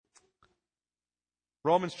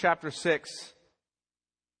Romans chapter 6.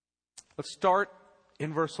 Let's start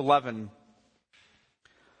in verse 11.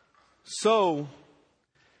 So,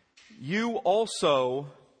 you also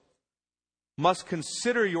must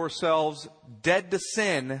consider yourselves dead to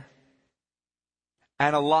sin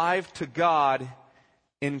and alive to God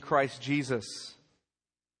in Christ Jesus.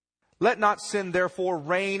 Let not sin therefore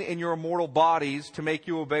reign in your mortal bodies to make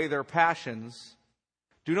you obey their passions.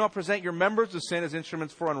 Do not present your members to sin as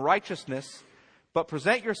instruments for unrighteousness, but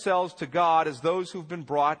present yourselves to God as those who've been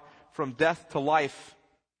brought from death to life,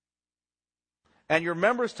 and your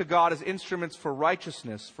members to God as instruments for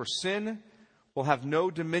righteousness. For sin will have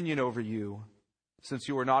no dominion over you, since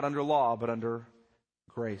you are not under law, but under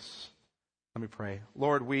grace. Let me pray.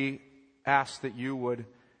 Lord, we ask that you would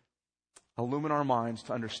illumine our minds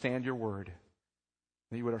to understand your word,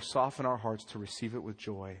 that you would soften our hearts to receive it with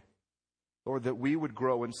joy. Lord, that we would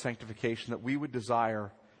grow in sanctification, that we would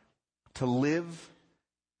desire to live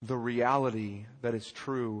the reality that is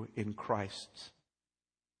true in Christ.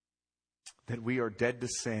 That we are dead to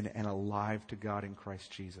sin and alive to God in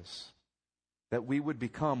Christ Jesus. That we would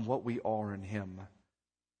become what we are in Him.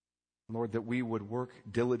 Lord, that we would work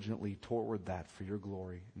diligently toward that for your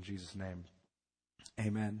glory. In Jesus' name,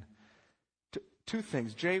 amen. Two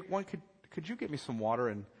things. Jay, one, could you get me some water,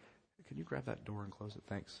 and can you grab that door and close it?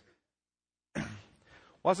 Thanks.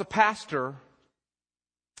 Well, as a pastor,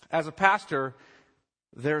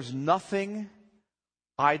 there's nothing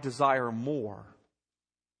I desire more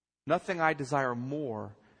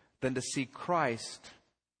than to see Christ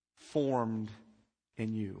formed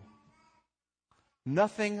in you.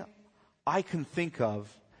 Nothing I can think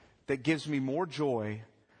of that gives me more joy,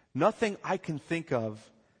 nothing I can think of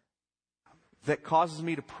that causes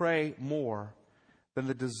me to pray more than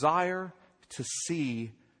the desire to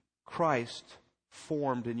see Christ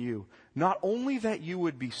formed in you. Not only that you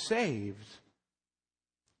would be saved,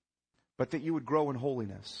 but that you would grow in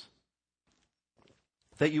holiness.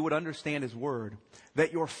 That you would understand His Word.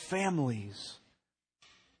 That your families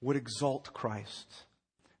would exalt Christ.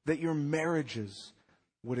 That your marriages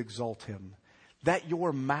would exalt Him. That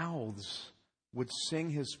your mouths would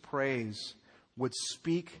sing His praise, would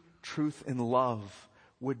speak truth in love,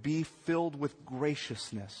 would be filled with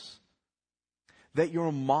graciousness. That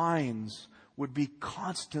your minds would be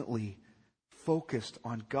constantly focused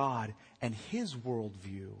on God and His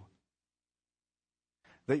worldview.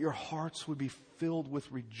 That your hearts would be filled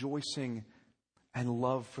with rejoicing and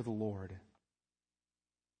love for the Lord.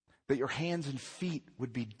 That your hands and feet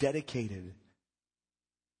would be dedicated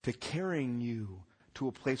to carrying you to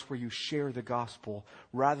a place where you share the gospel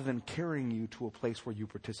rather than carrying you to a place where you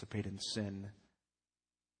participate in sin.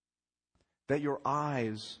 That your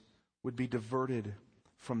eyes would be diverted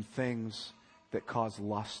from things that cause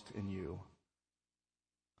lust in you.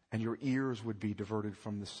 And your ears would be diverted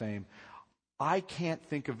from the same. I can't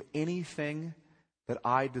think of anything that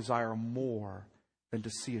I desire more than to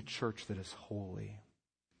see a church that is holy.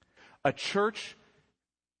 A church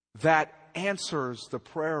that answers the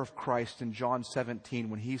prayer of Christ in John 17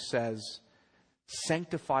 when He says,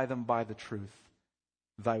 sanctify them by the truth.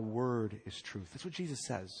 Thy word is truth. That's what Jesus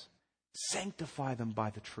says. Sanctify them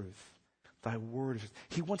by the truth. Thy word is truth.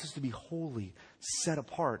 He wants us to be holy, set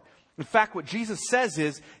apart. In fact, what Jesus says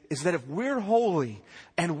is that if we're holy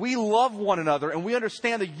and we love one another and we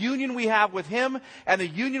understand the union we have with Him and the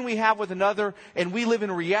union we have with another, and we live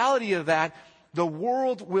in reality of that, the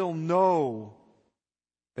world will know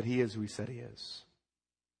that He is who He said He is.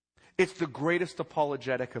 It's the greatest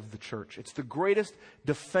apologetic of the church. It's the greatest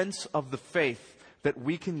defense of the faith that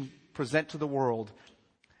we can present to the world,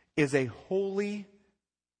 is a holy,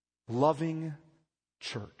 loving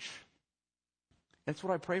church. That's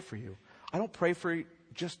what I pray for you. I don't pray for you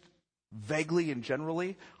just vaguely and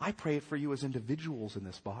generally. I pray it for you as individuals in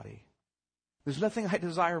this body. There's nothing I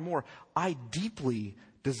desire more. I deeply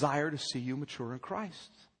desire to see you mature in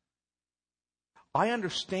Christ. I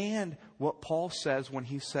understand what Paul says when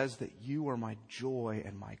he says that you are my joy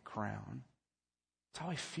and my crown. That's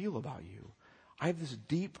how I feel about you. I have this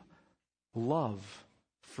deep love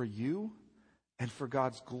for you and for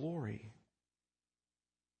God's glory.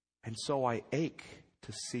 And so I ache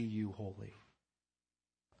to see you holy.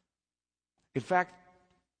 In fact,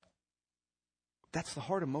 that's the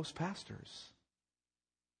heart of most pastors.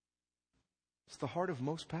 It's the heart of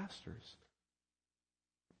most pastors.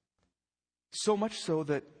 So much so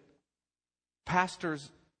that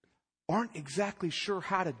pastors aren't exactly sure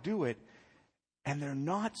how to do it, and they're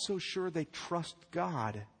not so sure they trust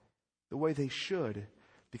God the way they should,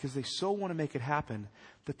 because they so want to make it happen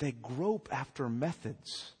that they grope after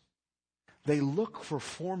methods. They look for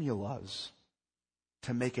formulas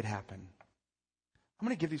to make it happen. I'm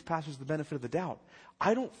going to give these pastors the benefit of the doubt.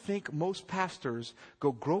 I don't think most pastors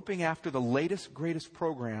go groping after the latest, greatest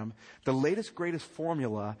program, the latest, greatest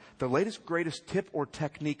formula, the latest, greatest tip or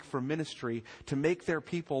technique for ministry to make their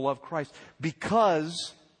people love Christ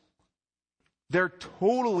because they're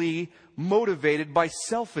totally motivated by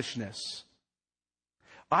selfishness.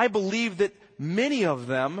 I believe that many of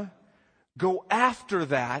them go after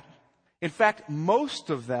that. In fact,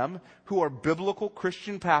 most of them who are biblical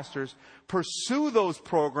Christian pastors pursue those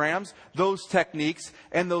programs, those techniques,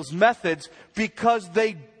 and those methods because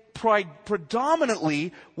they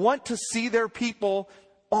predominantly want to see their people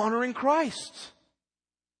honoring Christ.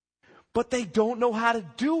 But they don't know how to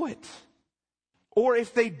do it. Or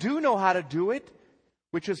if they do know how to do it,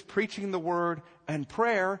 which is preaching the word and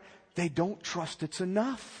prayer, they don't trust it's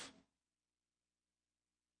enough.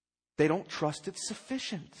 They don't trust it's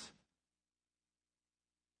sufficient.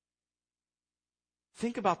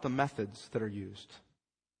 Think about the methods that are used.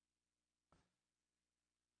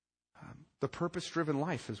 The purpose-driven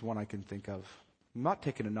life is one I can think of. I'm not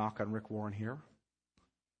taking a knock on Rick Warren here.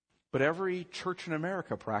 But every church in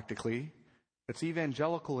America, practically, that's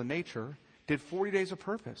evangelical in nature, did 40 days of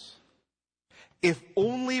purpose. If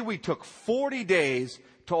only we took 40 days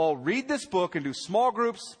to all read this book and do small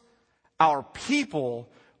groups, our people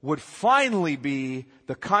would finally be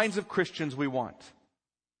the kinds of Christians we want.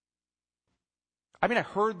 I mean, I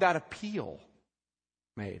heard that appeal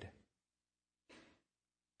made.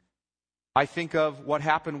 I think of what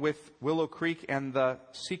happened with Willow Creek and the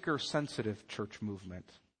seeker-sensitive church movement.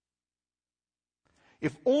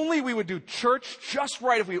 If only we would do church just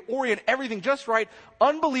right, if we orient everything just right,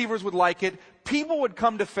 unbelievers would like it, people would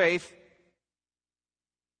come to faith,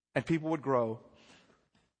 and people would grow.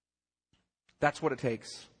 That's what it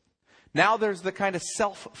takes. Now there's the kind of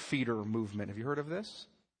self-feeder movement. Have you heard of this?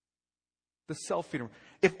 The self-feeder.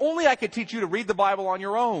 If only I could teach you to read the Bible on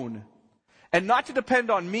your own and not to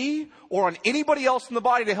depend on me or on anybody else in the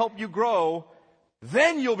body to help you grow,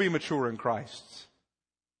 then you'll be mature in Christ.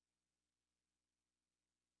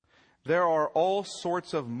 There are all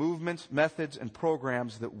sorts of movements, methods, and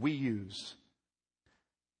programs that we use.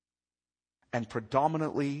 And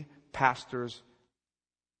predominantly, pastors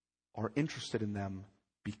are interested in them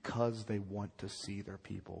because they want to see their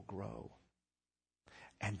people grow.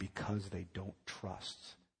 And because they don't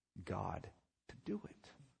trust God to do it.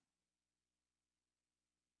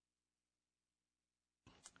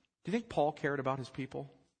 Do you think Paul cared about his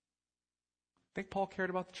people? Think Paul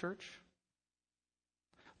cared about the church?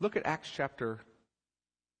 Look at Acts chapter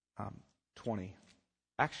 20.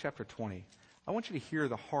 Acts chapter 20. I want you to hear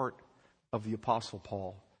the heart of the Apostle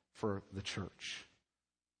Paul for the church.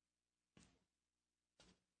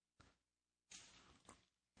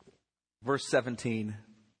 Verse 17.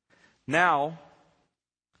 Now,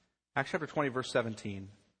 Acts chapter 20, verse 17.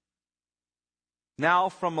 Now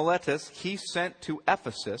from Miletus he sent to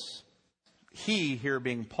Ephesus, he here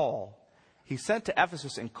being Paul, he sent to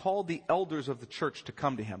Ephesus and called the elders of the church to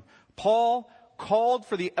come to him. Paul called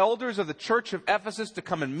for the elders of the church of Ephesus to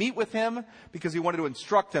come and meet with him because he wanted to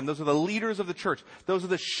instruct them. Those are the leaders of the church. Those are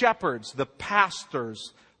the shepherds, the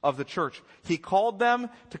pastors of the church. He called them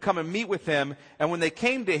to come and meet with him. And when they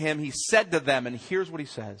came to him, he said to them, and here's what he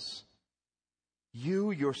says.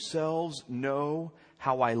 You yourselves know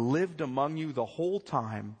how I lived among you the whole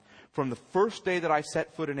time from the first day that I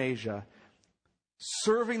set foot in Asia,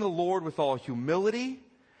 serving the Lord with all humility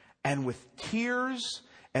and with tears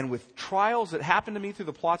and with trials that happened to me through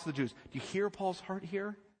the plots of the Jews. Do you hear Paul's heart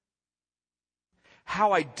here?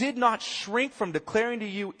 How I did not shrink from declaring to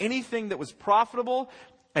you anything that was profitable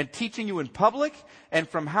and teaching you in public and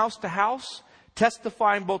from house to house,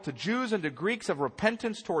 testifying both to Jews and to Greeks of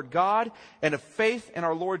repentance toward God and of faith in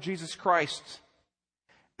our Lord Jesus Christ.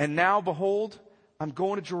 And now, behold, I'm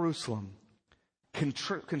going to Jerusalem,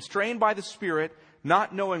 constrained by the Spirit,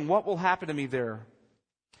 not knowing what will happen to me there,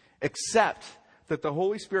 except that the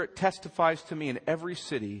Holy Spirit testifies to me in every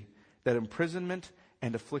city that imprisonment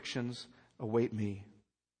and afflictions await me.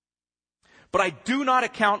 But I do not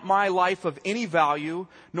account my life of any value,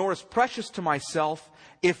 nor as precious to myself,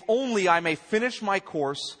 if only I may finish my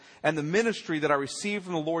course and the ministry that I received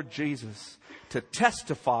from the Lord Jesus, to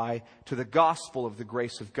testify to the gospel of the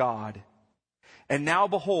grace of God. And now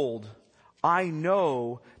behold, I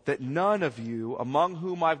know that none of you among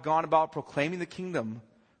whom I've gone about proclaiming the kingdom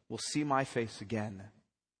will see my face again.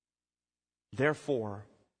 Therefore,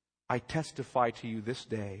 I testify to you this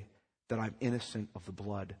day that I'm innocent of the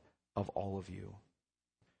blood of all of you.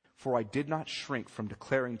 For I did not shrink from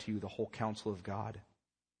declaring to you the whole counsel of God.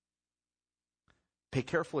 Pay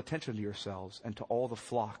careful attention to yourselves and to all the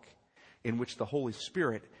flock in which the Holy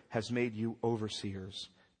Spirit has made you overseers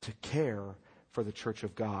to care for the church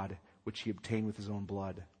of God, which he obtained with his own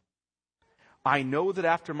blood. I know that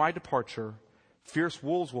after my departure, fierce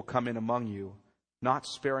wolves will come in among you, not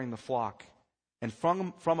sparing the flock. And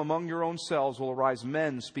from among your own selves will arise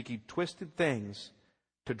men speaking twisted things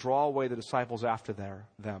to draw away the disciples after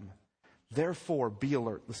them. Therefore, be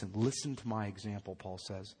alert. Listen to my example, Paul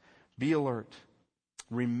says. Be alert,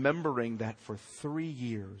 remembering that for 3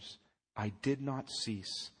 years I did not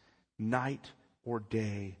cease, night or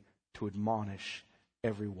day, to admonish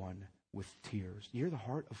everyone with tears. You hear the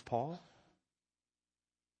heart of Paul?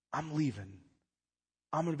 I'm leaving.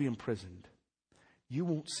 I'm going to be imprisoned. You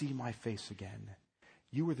won't see my face again.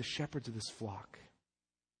 You were the shepherds of this flock.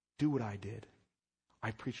 Do what I did.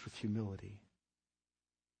 I preached with humility.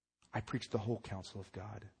 I preached the whole counsel of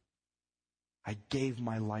God. I gave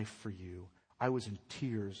my life for you. I was in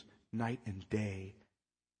tears night and day,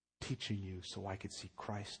 teaching you so I could see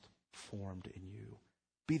Christ formed in you.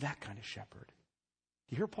 Be that kind of shepherd.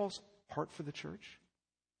 Do you hear Paul's heart for the church?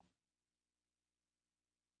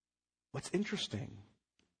 What's interesting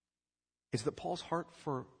is that Paul's heart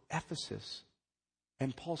for Ephesus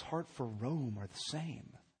and Paul's heart for Rome are the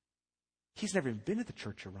same. He's never even been at the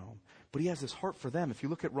church of Rome, but he has this heart for them. If you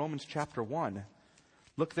look at Romans chapter 1,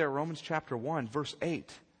 look there, Romans chapter 1, verse 8.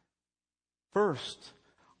 First,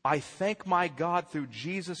 I thank my God through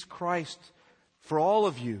Jesus Christ for all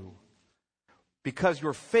of you, because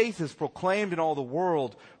your faith is proclaimed in all the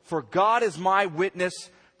world. For God is my witness,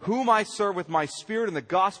 whom I serve with my spirit in the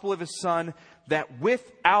gospel of his Son, that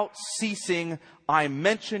without ceasing I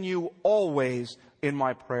mention you always in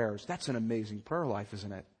my prayers. That's an amazing prayer life,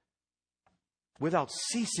 isn't it? Without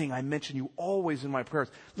ceasing I mention you always in my prayers.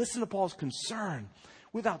 Listen to Paul's concern.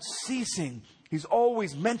 Without ceasing, he's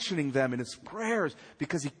always mentioning them in his prayers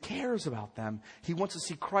because he cares about them. He wants to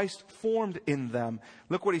see Christ formed in them.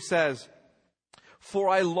 Look what he says. For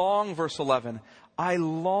I long, verse 11, I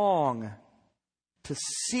long to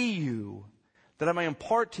see you, that I may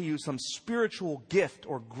impart to you some spiritual gift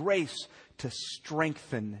or grace to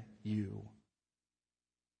strengthen you.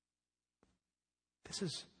 This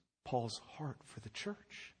is Paul's heart for the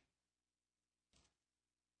church.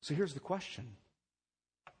 So here's the question.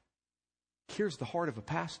 Here's the heart of a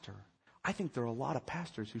pastor. I think there are a lot of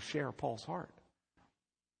pastors who share Paul's heart.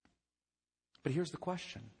 But here's the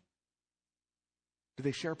question. Do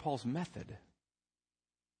they share Paul's method?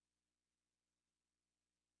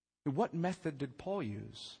 What method did Paul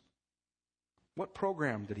use? What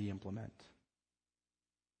program did he implement?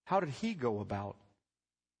 How did he go about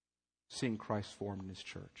seeing Christ formed in his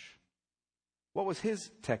church? What was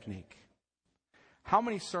his technique? How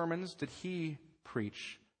many sermons did he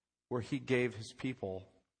preach where he gave his people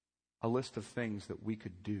a list of things that we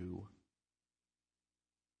could do?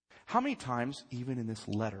 How many times, even in this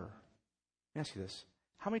letter, let me ask you this,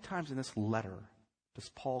 how many times in this letter does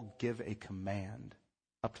Paul give a command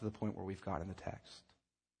up to the point where we've got in the text?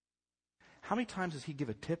 How many times does he give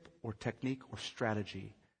a tip or technique or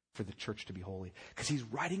strategy for the church to be holy? Because he's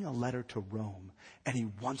writing a letter to Rome and he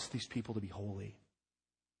wants these people to be holy.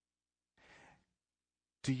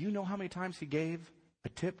 Do you know how many times he gave a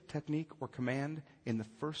tip, technique, or command in the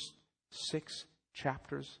first 6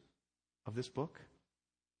 chapters of this book?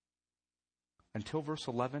 Until verse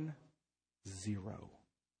 11, 0.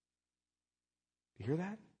 You hear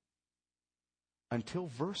that? Until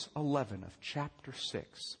verse 11 of chapter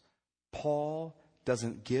 6, Paul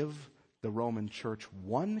doesn't give the Roman church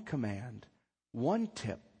one command, one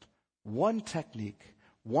tip, one technique,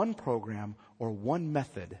 one program, or one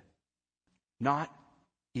method. Not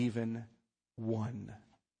even one.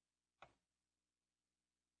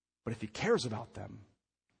 But if he cares about them,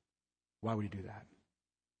 why would he do that?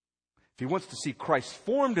 If he wants to see Christ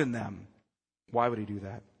formed in them, why would he do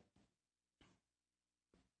that?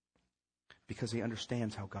 Because he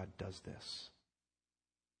understands how God does this.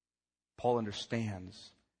 Paul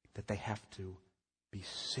understands that they have to be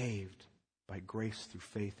saved by grace through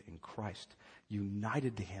faith in Christ,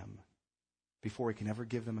 united to him, before he can ever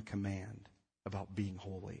give them a command about being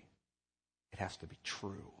holy. It has to be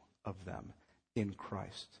true of them in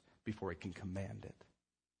Christ before he can command it.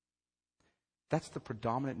 That's the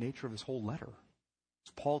predominant nature of this whole letter.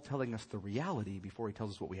 It's Paul telling us the reality before he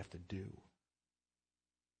tells us what we have to do.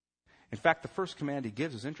 In fact, the first command he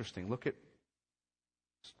gives is interesting. Look at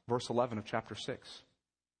verse 11 of chapter 6.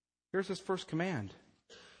 Here's his first command.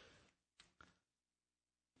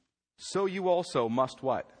 So you also must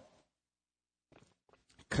what?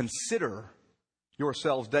 Consider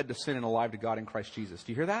yourselves dead to sin and alive to God in Christ Jesus.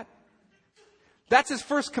 Do you hear that? That's his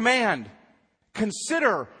first command.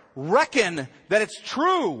 Consider, reckon that it's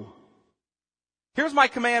true. Here's my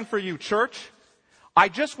command for you, church. I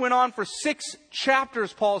just went on for 6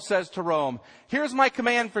 chapters, Paul says to Rome. Here's my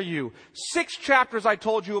command for you. 6 chapters I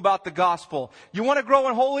told you about the gospel. You want to grow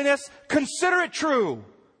in holiness? Consider it true.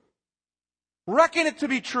 Reckon it to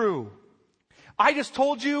be true. I just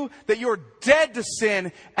told you that you're dead to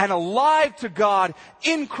sin and alive to God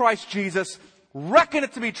in Christ Jesus. Reckon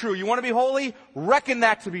it to be true. You want to be holy? Reckon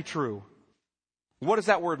that to be true. What does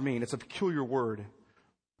that word mean? It's a peculiar word.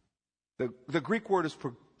 The Greek word is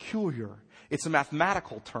peculiar. It's a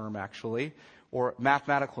mathematical term, actually, or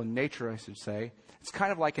mathematical in nature, I should say. It's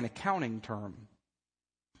kind of like an accounting term.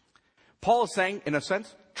 Paul is saying, in a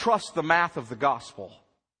sense, trust the math of the gospel.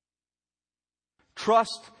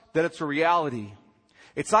 Trust that it's a reality.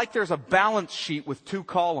 It's like there's a balance sheet with 2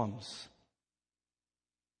 columns.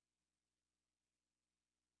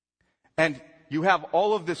 And you have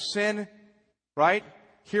all of this sin, right?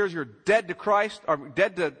 Here's you're dead to Christ, or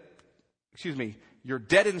you're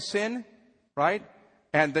dead in sin, right?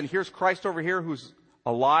 And then here's Christ over here who's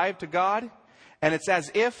alive to God. And it's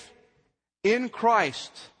as if in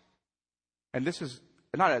Christ, and this is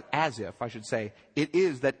not as if, I should say, it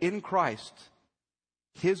is that in Christ,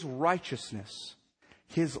 His righteousness,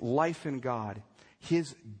 His life in God,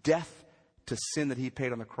 His death to sin that He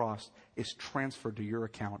paid on the cross is transferred to your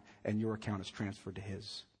account, and your account is transferred to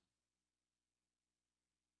His.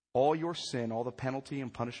 All your sin, all the penalty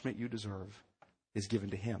and punishment you deserve is given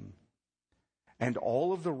to Him. And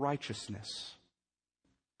all of the righteousness,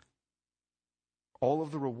 all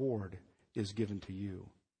of the reward is given to you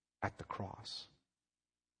at the cross.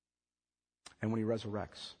 And when He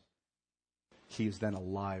resurrects, He is then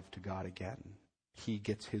alive to God again. He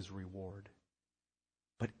gets His reward.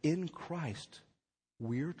 But in Christ,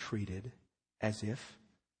 we're treated as if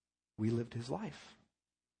we lived His life.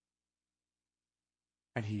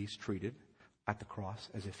 And He's treated at the cross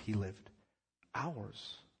as if He lived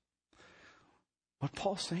ours. What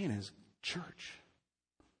Paul's saying is, church,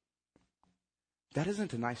 that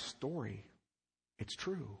isn't a nice story. It's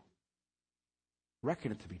true.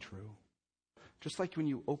 Reckon it to be true. Just like when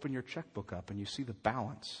you open your checkbook up and you see the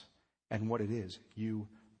balance and what it is, you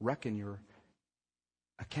reckon your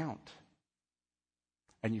account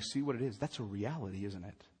and you see what it is. That's a reality, isn't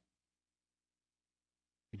it?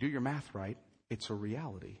 You do your math right, it's a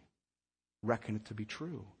reality. Reckon it to be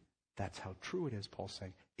true. That's how true it is, Paul's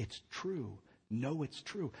saying. It's true. Know it's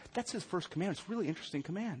true. That's his first command. It's a really interesting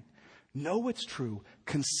command. Know it's true.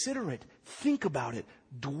 Consider it. Think about it.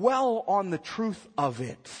 Dwell on the truth of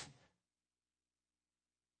it.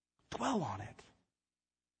 Dwell on it.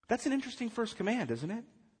 That's an interesting first command, isn't it?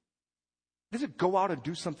 It doesn't go out and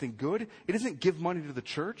do something good. It doesn't give money to the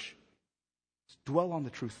church. It's dwell on the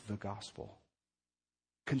truth of the gospel.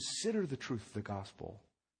 Consider the truth of the gospel.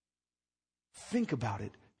 Think about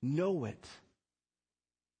it. Know it.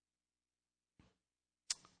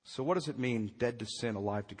 So what does it mean, dead to sin,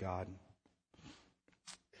 alive to God?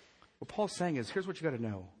 What Paul's saying is, here's what you got to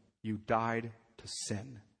know. You died to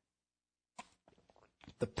sin.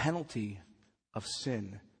 The penalty of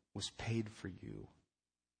sin was paid for you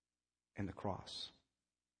in the cross.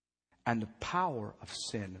 And the power of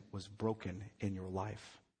sin was broken in your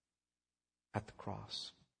life at the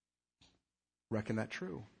cross. Reckon that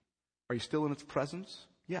true. Are you still in its presence?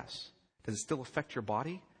 Yes. Does it still affect your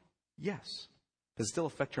body? Yes. Does it still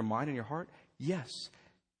affect your mind and your heart? Yes.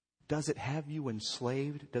 Does it have you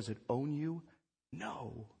enslaved? Does it own you?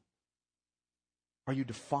 No. Are you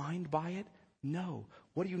defined by it? No.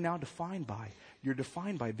 What are you now defined by? You're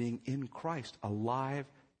defined by being in Christ, alive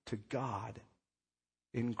to God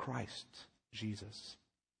in Christ Jesus.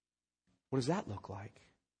 What does that look like?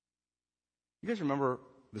 You guys remember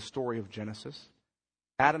the story of Genesis?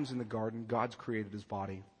 Adam's in the garden. God's created his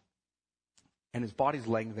body. And his body's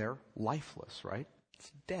laying there lifeless, right?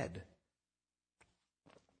 It's dead.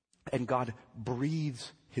 And God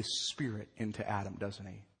breathes His Spirit into Adam, doesn't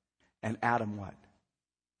He? And Adam what?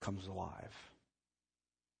 Comes alive.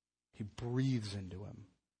 He breathes into him.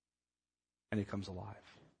 And he comes alive.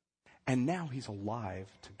 And now he's alive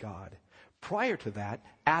to God. Prior to that,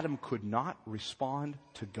 Adam could not respond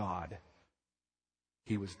to God.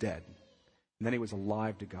 He was dead. And then he was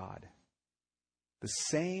alive to God. The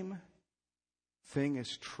same thing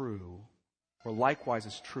is true, or likewise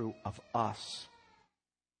is true of us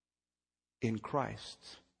in Christ.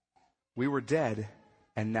 We were dead,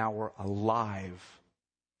 and now we're alive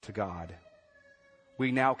to God.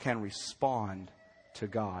 We now can respond to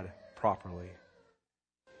God properly.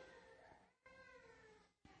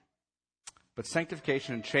 But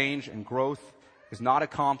sanctification and change and growth is not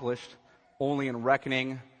accomplished only in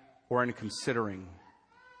reckoning or in considering.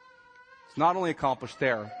 It's not only accomplished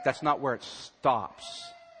there. That's not where it stops.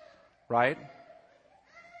 Right?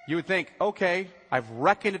 You would think, okay, I've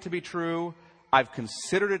reckoned it to be true. I've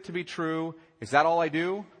considered it to be true. Is that all I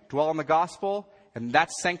do? Dwell on the gospel? And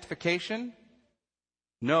that's sanctification?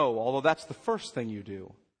 No, although that's the first thing you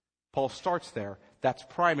do. Paul starts there. That's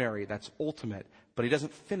primary. That's ultimate. But he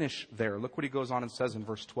doesn't finish there. Look what he goes on and says in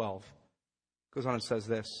verse 12. He goes on and says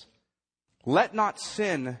this. Let not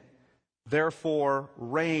sin, therefore,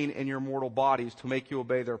 reign in your mortal bodies to make you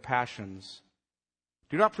obey their passions.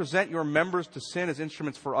 Do not present your members to sin as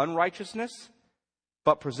instruments for unrighteousness,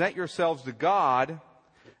 but present yourselves to God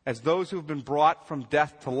as those who have been brought from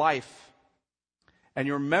death to life, and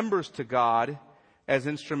your members to God as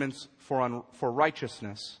instruments for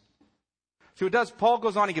righteousness. See what it does? Paul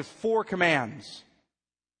goes on, he gives 4 commands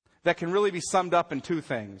that can really be summed up in 2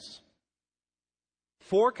 things.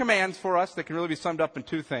 4 commands for us that can really be summed up in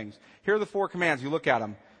 2 things. Here are the 4 commands. You look at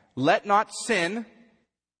them. Let not sin,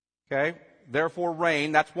 okay, therefore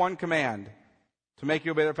reign. That's one command, to make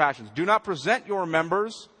you obey their passions. Do not present your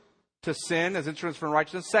members to sin as instruments for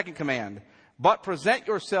unrighteousness. Second command. But present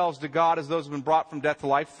yourselves to God as those who have been brought from death to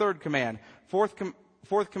life. Third command. Fourth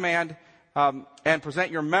command, and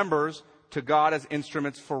present your members to God as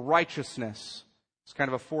instruments for righteousness. It's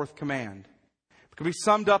kind of a 4th command. It can be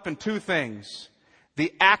summed up in 2 things.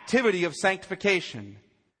 The activity of sanctification.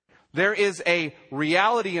 There is a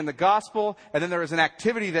reality in the gospel, and then there is an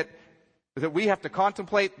activity that we have to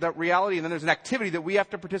contemplate that reality, and then there's an activity that we have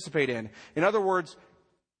to participate in. In other words,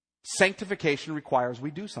 sanctification requires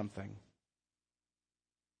we do something.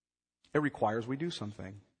 It requires we do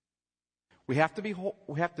something. We have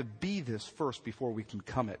to be this first before we can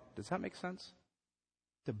become it. Does that make sense?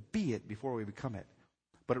 To be it before we become it.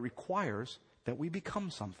 But it requires that we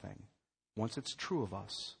become something once it's true of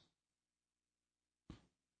us.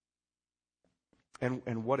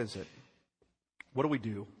 And what is it? What do we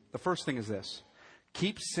do? The first thing is this.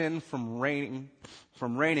 Keep sin from reigning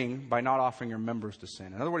by not offering your members to sin.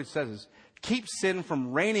 In other words, he says is, keep sin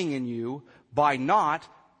from reigning in you by not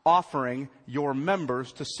offering your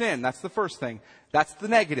members to sin. That's the first thing. That's the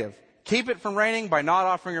negative. Keep it from reigning by not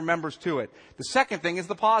offering your members to it. The second thing is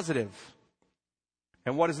the positive.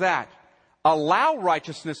 And what is that? Allow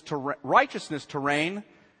righteousness to reign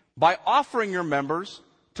by offering your members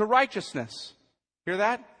to righteousness. Hear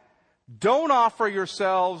that? Don't offer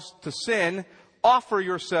yourselves to sin. Offer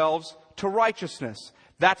yourselves to righteousness.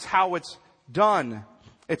 That's how it's done.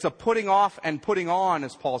 It's a putting off and putting on,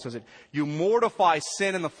 as Paul says it. You mortify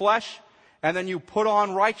sin in the flesh, and then you put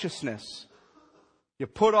on righteousness. You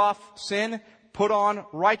put off sin, put on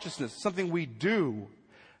righteousness. Something we do.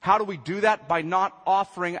 How do we do that? By not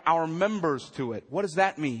offering our members to it. What does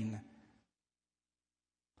that mean?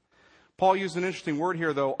 Paul used an interesting word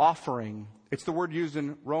here, though, offering. It's the word used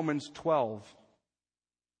in Romans 12.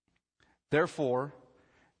 Therefore,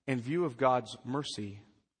 in view of God's mercy,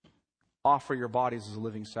 offer your bodies as a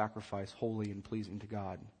living sacrifice, holy and pleasing to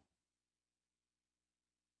God.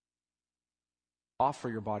 Offer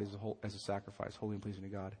your bodies as a sacrifice, holy and pleasing to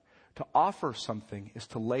God. To offer something is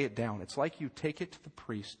to lay it down. It's like you take it to the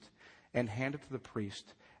priest and hand it to the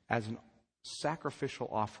priest as a sacrificial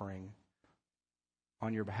offering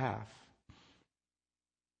on your behalf.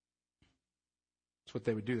 That's what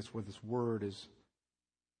they would do. That's what this word is.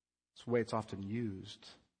 It's the way it's often used.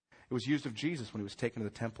 It was used of Jesus when he was taken to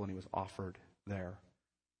the temple and he was offered there.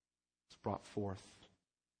 It's brought forth.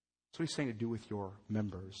 That's what he's saying to do with your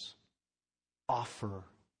members. Offer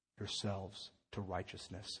yourselves to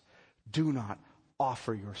righteousness. Do not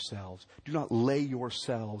offer yourselves. Do not lay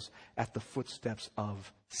yourselves at the footsteps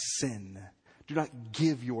of sin. Do not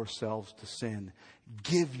give yourselves to sin.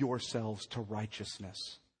 Give yourselves to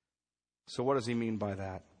righteousness. So what does he mean by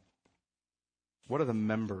that? What are the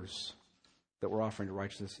members that we're offering to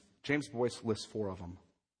righteousness? James Boyce lists 4 of them.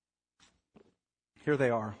 Here they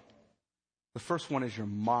are. The first one is your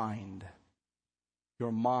mind.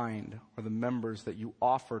 Your mind are the members that you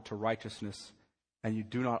offer to righteousness and you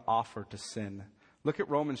do not offer to sin. Look at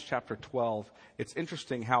Romans chapter 12. It's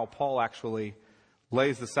interesting how Paul actually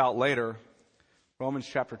lays this out later. Romans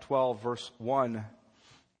chapter 12, verse 1.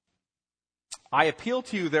 I appeal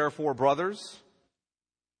to you, therefore, brothers,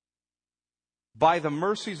 by the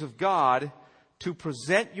mercies of God, to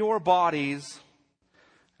present your bodies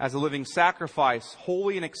as a living sacrifice,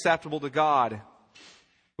 holy and acceptable to God,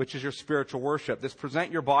 which is your spiritual worship. This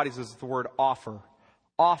present your bodies is the word offer.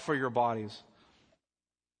 Offer your bodies.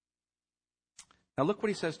 Now look what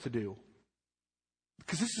he says to do.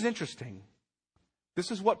 Because this is interesting.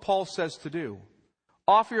 This is what Paul says to do.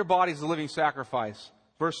 Offer your bodies as a living sacrifice.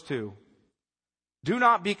 Verse 2. Do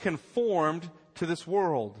not be conformed to this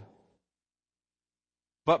world,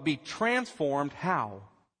 but be transformed, how?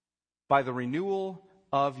 By the renewal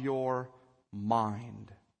of your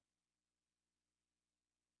mind.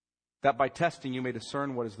 That by testing you may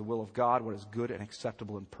discern what is the will of God, what is good and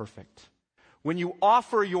acceptable and perfect. When you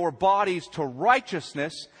offer your bodies to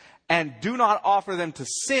righteousness and do not offer them to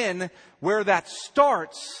sin, where that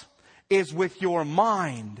starts is with your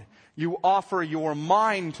mind. You offer your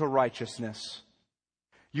mind to righteousness.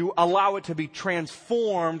 You allow it to be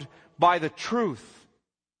transformed by the truth.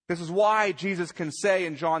 This is why Jesus can say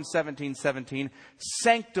in John 17:17,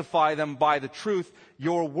 sanctify them by the truth.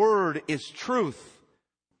 Your word is truth.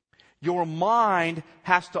 Your mind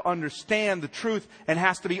has to understand the truth and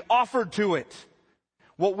has to be offered to it.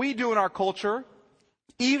 What we do in our culture,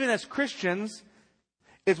 even as Christians,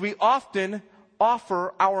 is we often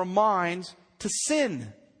offer our minds to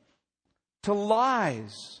sin, to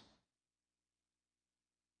lies,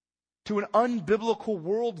 to an unbiblical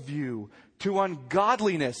worldview, to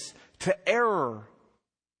ungodliness, to error.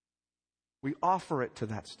 We offer it to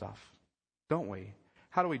that stuff, don't we?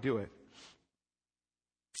 How do we do it?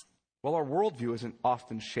 Well, our worldview isn't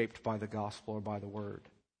often shaped by the gospel or by the word.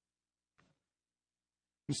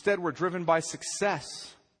 Instead, we're driven by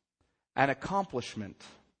success and accomplishment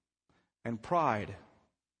and pride. That's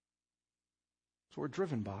what we're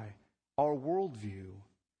driven by. Our worldview.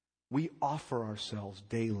 We offer ourselves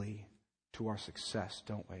daily to our success,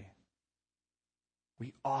 don't we?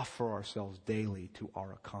 We offer ourselves daily to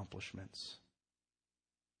our accomplishments.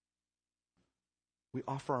 We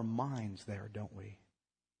offer our minds there, don't we?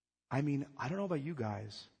 I mean, I don't know about you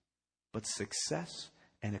guys, but success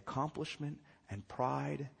and accomplishment and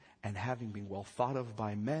pride and having been well thought of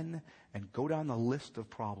by men and go down the list of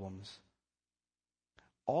problems,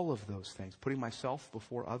 all of those things, putting myself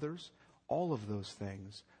before others, all of those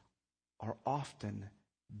things are often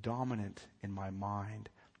dominant in my mind,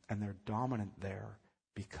 and they're dominant there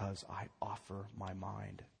because I offer my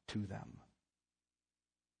mind to them.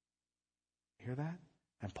 Hear that?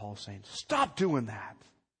 And Paul's saying, stop doing that.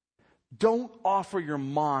 Don't offer your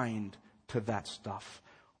mind to that stuff.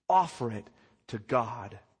 Offer it to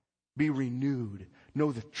God. Be renewed.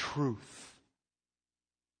 Know the truth.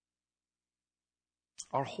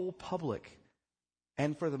 Our whole public,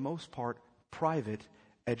 and for the most part, private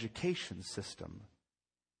education system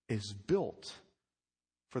is built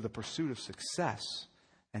for the pursuit of success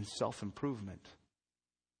and self-improvement.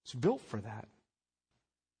 It's built for that.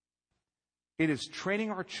 It is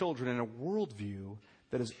training our children in a worldview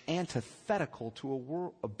that is antithetical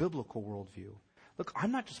to a biblical worldview. Look,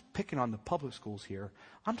 I'm not just picking on the public schools here.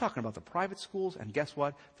 I'm talking about the private schools, and guess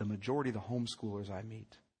what? The majority of the homeschoolers I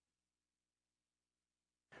meet.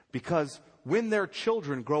 Because when their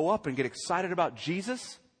children grow up and get excited about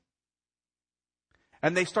Jesus,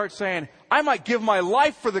 and they start saying, I might give my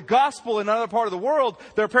life for the gospel in another part of the world,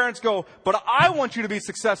 their parents go, but I want you to be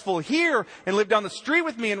successful here and live down the street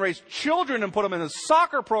with me and raise children and put them in a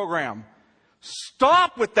soccer program.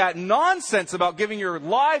 Stop with that nonsense about giving your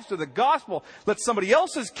lives to the gospel. Let somebody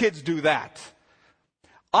else's kids do that.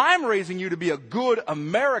 I'm raising you to be a good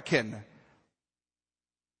American.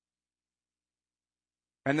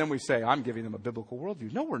 And then we say, I'm giving them a biblical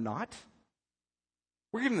worldview. No, we're not.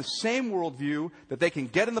 We're giving the same worldview that they can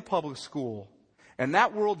get in the public school. And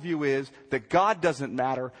that worldview is that God doesn't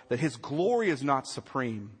matter, that His glory is not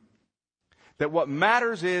supreme. That what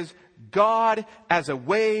matters is God as a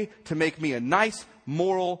way to make me a nice,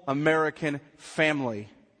 moral American family.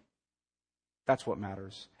 That's what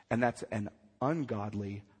matters. And that's an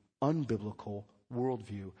ungodly, unbiblical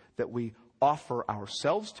worldview that we offer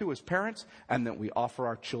ourselves to as parents and that we offer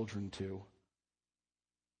our children to.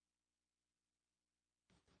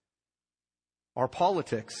 Our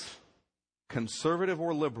politics, conservative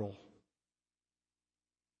or liberal,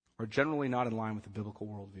 are generally not in line with the biblical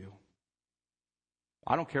worldview.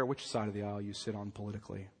 I don't care which side of the aisle you sit on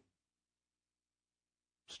politically.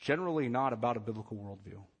 It's generally not about a biblical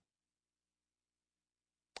worldview.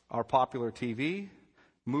 Our popular TV,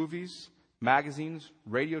 movies, magazines,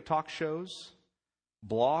 radio talk shows,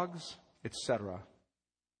 blogs, etc.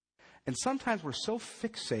 And sometimes we're so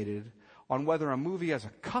fixated on whether a movie has a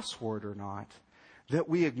cuss word or not that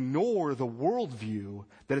we ignore the worldview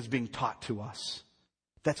that is being taught to us.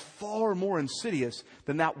 That's far more insidious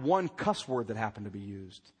than that one cuss word that happened to be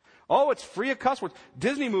used. Oh, it's free of cuss words.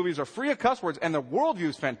 Disney movies are free of cuss words, and the worldview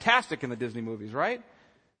is fantastic in the Disney movies, right?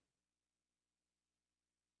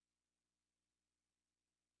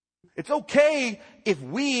 It's okay if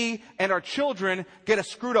we and our children get a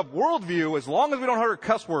screwed up worldview as long as we don't hurt a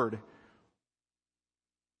cuss word.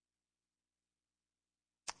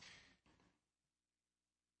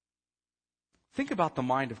 Think about the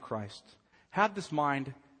mind of Christ. had this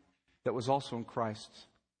mind that was also in Christ.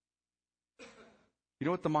 You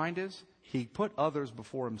know what the mind is? He put others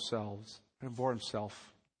before himself.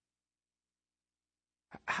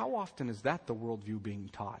 How often is that the worldview being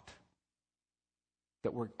taught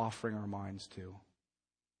that we're offering our minds to?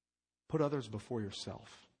 Put others before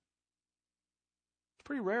yourself. It's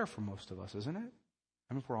pretty rare for most of us, isn't it?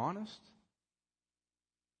 I mean, if we're honest.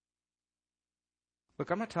 Look,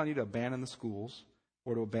 I'm not telling you to abandon the schools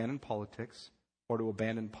or to abandon politics or to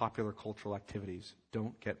abandon popular cultural activities.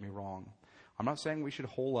 Don't get me wrong. I'm not saying we should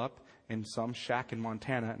hole up in some shack in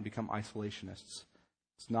Montana and become isolationists.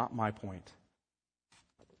 It's not my point.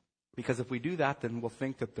 Because if we do that, then we'll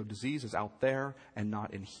think that the disease is out there and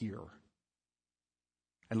not in here.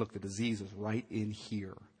 And look, the disease is right in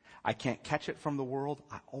here. I can't catch it from the world.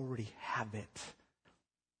 I already have it.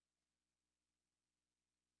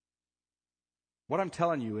 What I'm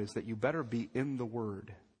telling you is that you better be in the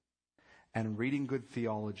Word and reading good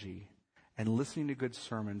theology and listening to good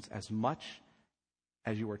sermons as much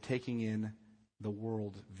as you are taking in the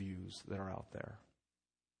world views that are out there.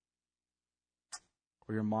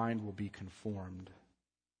 Or your mind will be conformed.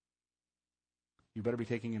 You better be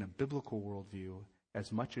taking in a biblical worldview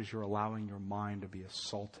as much as you're allowing your mind to be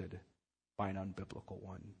assaulted by an unbiblical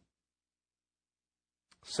one.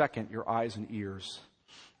 Second, your eyes and ears.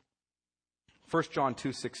 1 John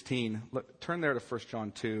 2:16. Turn there to 1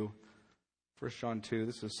 John 2. 1 John 2,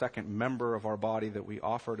 this is the second member of our body that we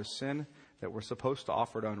offer to sin, that we're supposed to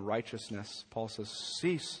offer to unrighteousness. Paul says,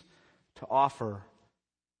 cease to offer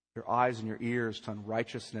your eyes and your ears to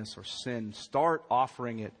unrighteousness or sin. Start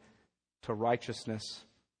offering it to righteousness.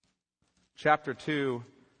 Chapter 2,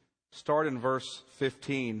 start in verse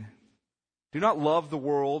 15. Do not love the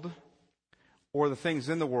world or the things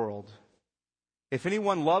in the world. If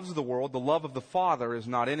anyone loves the world, the love of the Father is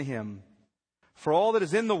not in him. For all that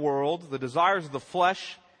is in the world, the desires of the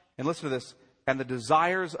flesh, and listen to this, and the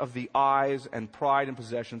desires of the eyes and pride and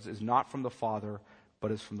possessions is not from the Father,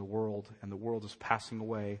 but is from the world. And the world is passing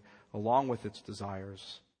away along with its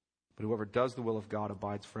desires. But whoever does the will of God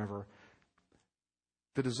abides forever.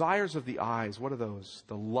 The desires of the eyes, what are those?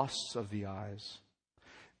 The lusts of the eyes.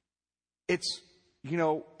 It's,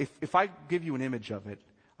 if I give you an image of it,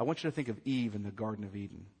 I want you to think of Eve in the Garden of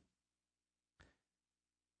Eden.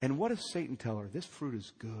 And what does Satan tell her? This fruit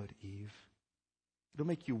is good, Eve. It'll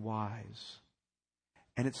make you wise.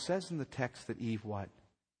 And it says in the text that Eve, what?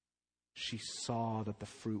 She saw that the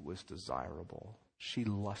fruit was desirable. She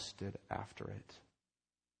lusted after it.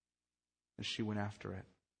 And she went after it.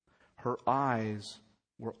 Her eyes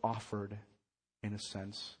were offered, in a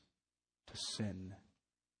sense, to sin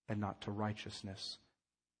and not to righteousness.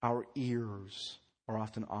 Our ears are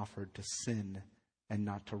often offered to sin and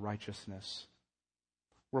not to righteousness.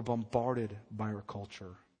 We're bombarded by our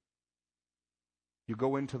culture. You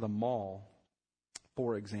go into the mall,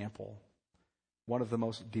 for example, one of the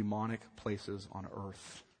most demonic places on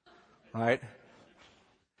earth, right?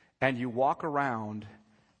 And you walk around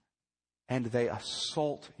and they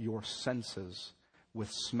assault your senses with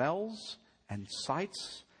smells and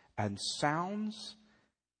sights and sounds,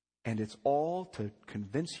 and it's all to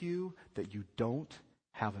convince you that you don't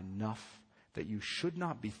have enough, that you should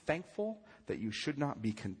not be thankful, that you should not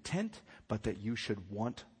be content, but that you should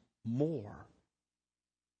want more.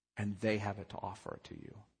 And they have it to offer it to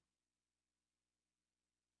you.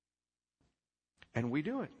 And we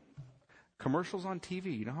do it. Commercials on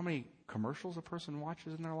TV. You know how many commercials a person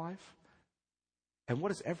watches in their life? And what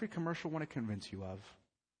does every commercial want to convince you of?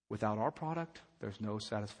 Without our product, there's no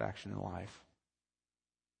satisfaction in life.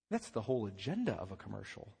 That's the whole agenda of a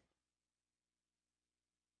commercial.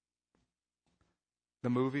 The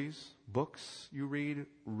movies, books you read,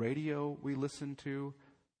 radio we listen to,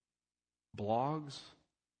 blogs,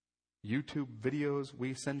 YouTube videos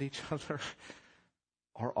we send each other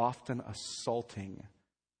are often assaulting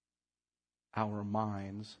our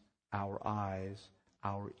minds, our eyes,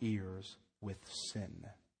 our ears with sin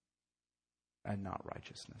and not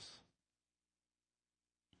righteousness.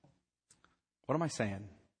 What am I saying?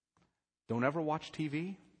 Don't ever watch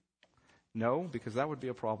TV? No, because that would be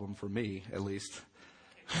a problem for me, at least.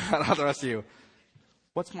 Not the rest of you.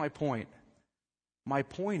 What's my point? My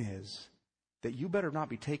point is that you better not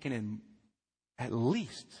be taking in, at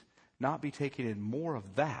least not be taking in more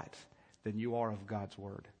of that than you are of God's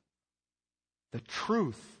Word. The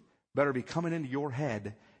truth better be coming into your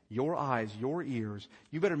head, your eyes, your ears.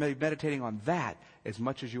 You better be meditating on that as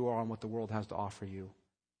much as you are on what the world has to offer you.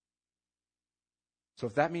 So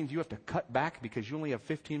if that means you have to cut back because you only have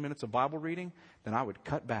 15 minutes of Bible reading, then I would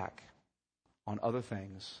cut back on other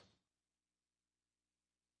things.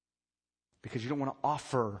 Because you don't want to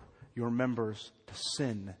offer your members to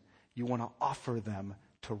sin. You want to offer them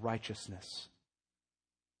to righteousness.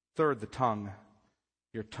 Third, the tongue.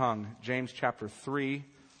 Your tongue. James chapter 3.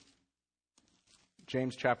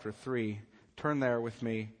 James chapter 3. Turn there with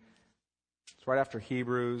me. It's right after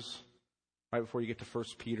Hebrews, right before you get to 1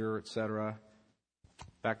 Peter, etc.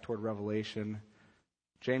 Back toward Revelation.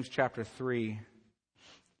 James chapter 3.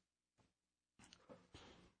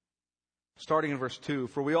 Starting in verse 2.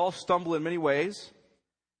 For we all stumble in many ways,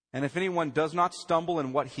 and if anyone does not stumble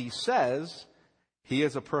in what he says, he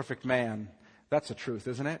is a perfect man. That's the truth,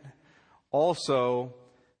 isn't it? Also,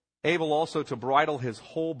 able also to bridle his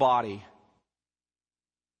whole body.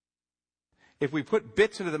 If we put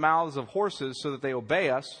bits into the mouths of horses so that they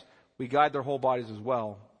obey us, we guide their whole bodies as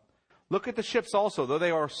well. Look at the ships also. Though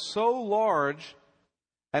they are so large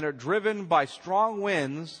and are driven by strong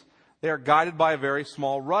winds, they are guided by a very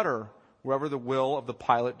small rudder, wherever the will of the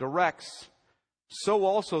pilot directs. So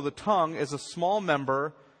also the tongue is a small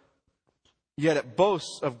member, yet it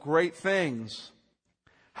boasts of great things.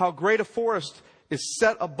 How great a forest is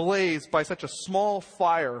set ablaze by such a small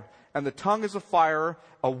fire, and the tongue is a fire,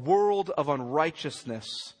 a world of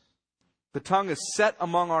unrighteousness. The tongue is set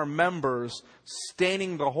among our members,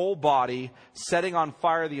 staining the whole body, setting on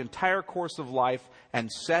fire the entire course of life,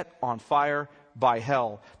 and set on fire by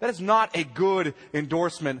hell. That is not a good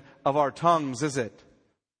endorsement of our tongues, is it?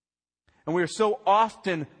 And we are so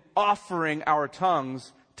often offering our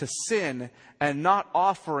tongues to sin and not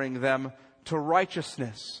offering them to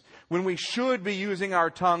righteousness, when we should be using our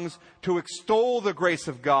tongues to extol the grace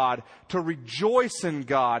of God, to rejoice in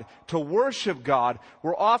God, to worship God.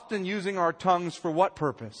 We're often using our tongues for what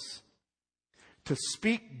purpose? To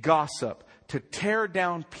speak gossip, to tear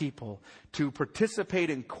down people, to participate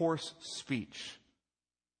in coarse speech.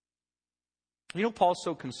 You know, Paul's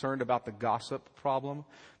so concerned about the gossip problem,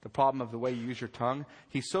 the problem of the way you use your tongue.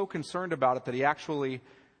 He's so concerned about it that he actually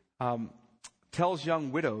tells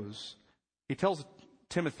young widows, he tells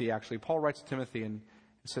Timothy, actually, Paul writes to Timothy and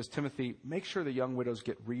says, Timothy, make sure the young widows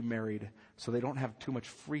get remarried so they don't have too much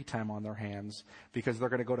free time on their hands, because they're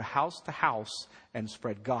going to go to house and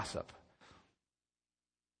spread gossip.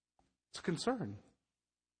 It's a concern.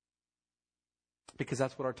 Because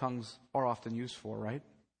that's what our tongues are often used for, right?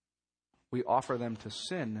 We offer them to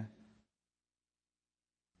sin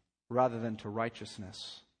rather than to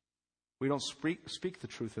righteousness. We don't speak the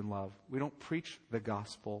truth in love. We don't preach the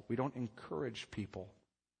gospel. We don't encourage people.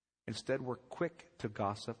 Instead, we're quick to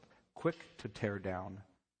gossip, quick to tear down,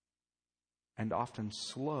 and often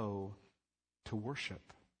slow to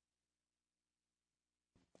worship.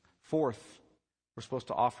 Fourth, we're supposed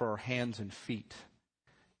to offer our hands and feet.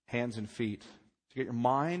 Hands and feet. You get your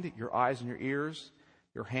mind, your eyes and your ears,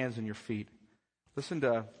 your hands and your feet.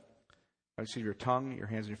 Your tongue, your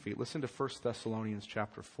hands and your feet. Listen to 1 Thessalonians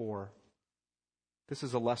chapter 4. This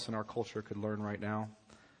is a lesson our culture could learn right now.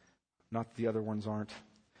 Not that the other ones aren't.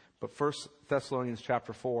 But 1 Thessalonians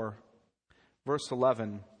chapter 4, verse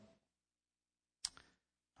 11.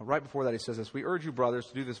 Right before that he says this, we urge you, brothers,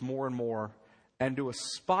 to do this more and more, and to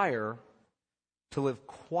aspire to live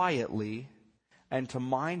quietly, and to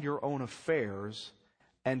mind your own affairs,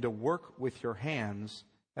 and to work with your hands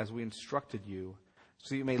as we instructed you,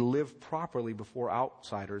 so you may live properly before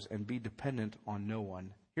outsiders and be dependent on no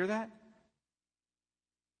one. Hear that?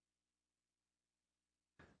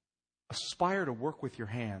 Aspire to work with your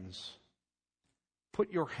hands.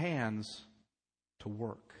 Put your hands to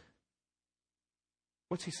work.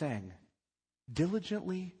 What's he saying?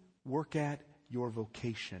 Diligently work at your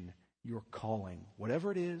vocation, your calling.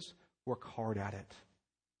 Whatever it is, work hard at it.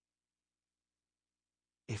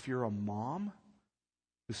 If you're a mom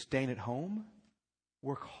who's staying at home,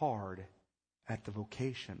 work hard at the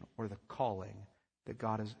vocation or the calling that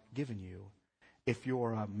God has given you. If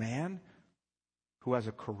you're a man who has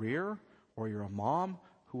a career, or you're a mom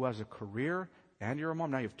who has a career and you're a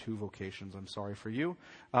mom, now you have two vocations, I'm sorry for you.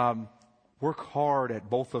 Work hard at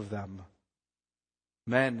both of them.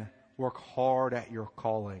 Men, work hard at your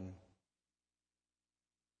calling.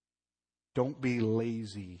 Don't be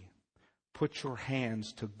lazy. Put your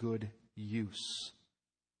hands to good use.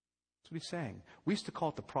 That's what he's saying. We used to call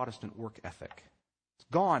it the Protestant work ethic. It's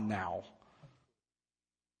gone now.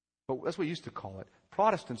 But that's what we used to call it.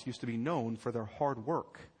 Protestants used to be known for their hard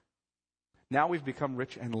work. Now we've become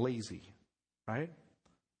rich and lazy, right?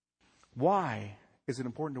 Why is it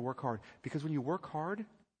important to work hard? Because when you work hard,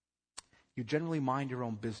 you generally mind your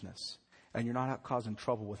own business and you're not out causing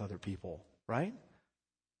trouble with other people, right?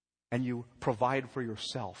 And you provide for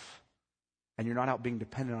yourself and you're not out being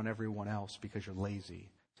dependent on everyone else because you're lazy.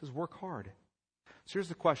 It says work hard. So here's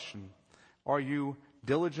the question. Are you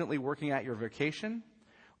diligently working at your vocation,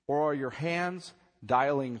 Or are your hands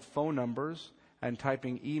dialing phone numbers and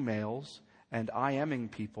typing emails and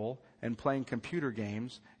IMing people and playing computer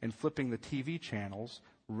games and flipping the TV channels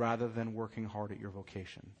rather than working hard at your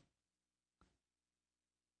vocation?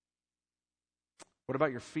 What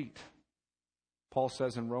about your feet? Paul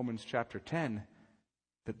says in Romans chapter 10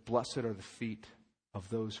 that blessed are the feet of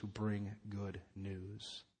those who bring good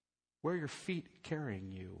news. Where are your feet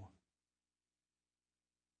carrying you?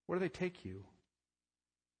 Where do they take you?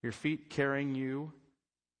 Your feet carrying you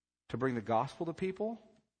to bring the gospel to people?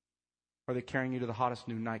 Or are they carrying you to the hottest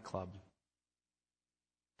new nightclub?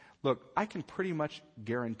 Look, I can pretty much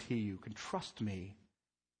guarantee you, can trust me,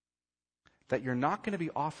 that you're not going to be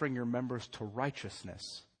offering your members to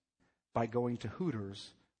righteousness by going to Hooters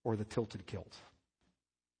or the Tilted Kilt.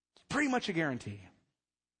 It's pretty much a guarantee.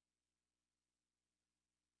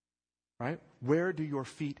 Right? Where do your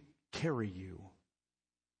feet carry you?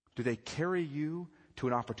 Do they carry you to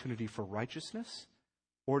an opportunity for righteousness?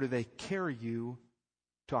 Or do they carry you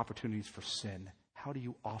to opportunities for sin? How do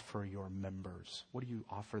you offer your members? What do you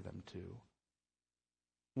offer them to?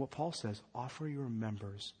 What Paul says, offer your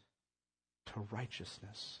members to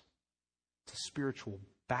righteousness. It's a spiritual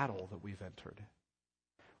battle that we've entered.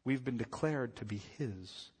 We've been declared to be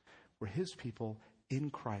His. We're His people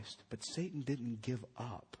in Christ. But Satan didn't give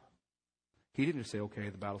up. He didn't just say, okay,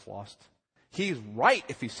 the battle's lost. He's right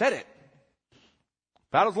if he said it.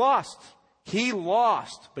 Battle's lost. He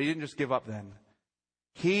lost, but he didn't just give up then.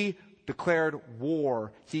 He declared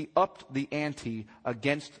war. He upped the ante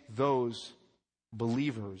against those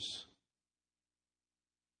believers,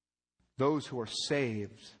 those who are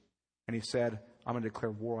saved. And he said, I'm going to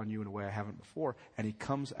declare war on you in a way I haven't before. And he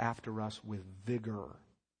comes after us with vigor.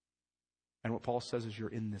 And what Paul says is you're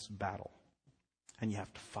in this battle. And you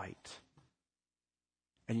have to fight.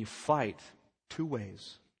 And you fight two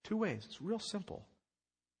ways. Two ways. It's real simple.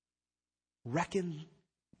 Reckon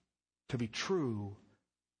to be true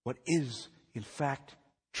what is, in fact,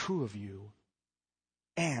 true of you.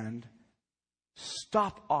 And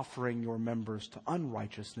stop offering your members to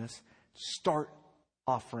unrighteousness. Start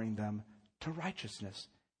offering them to righteousness.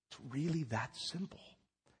 It's really that simple.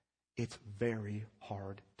 It's very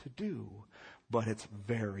hard to do, but it's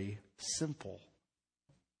very simple.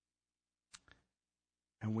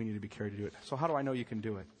 And we need to be carried to do it. So how do I know you can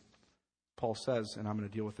do it? Paul says, and I'm going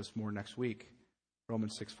to deal with this more next week,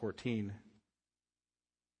 Romans 6:14,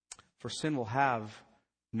 for sin will have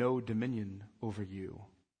no dominion over you.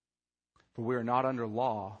 For we are not under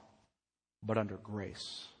law, but under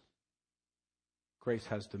grace. Grace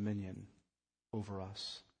has dominion over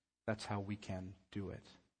us. That's how we can do it.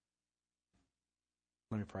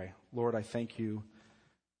 Let me pray. Lord, I thank you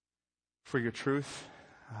for your truth.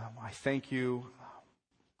 I thank you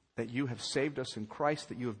that you have saved us in Christ,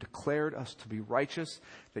 that you have declared us to be righteous,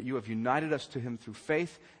 that you have united us to Him through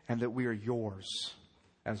faith, and that we are yours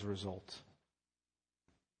as a result.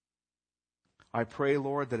 I pray,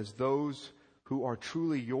 Lord, that as those who are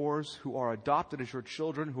truly yours, who are adopted as your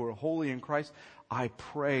children, who are holy in Christ, I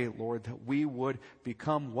pray, Lord, that we would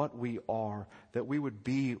become what we are, that we would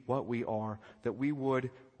be what we are, that we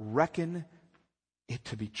would reckon it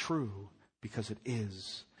to be true because it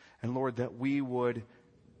is. And Lord, that we would,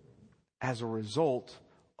 as a result,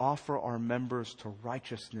 offer our members to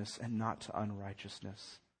righteousness and not to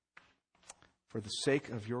unrighteousness. For the sake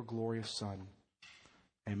of your glorious Son.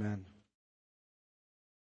 Amen.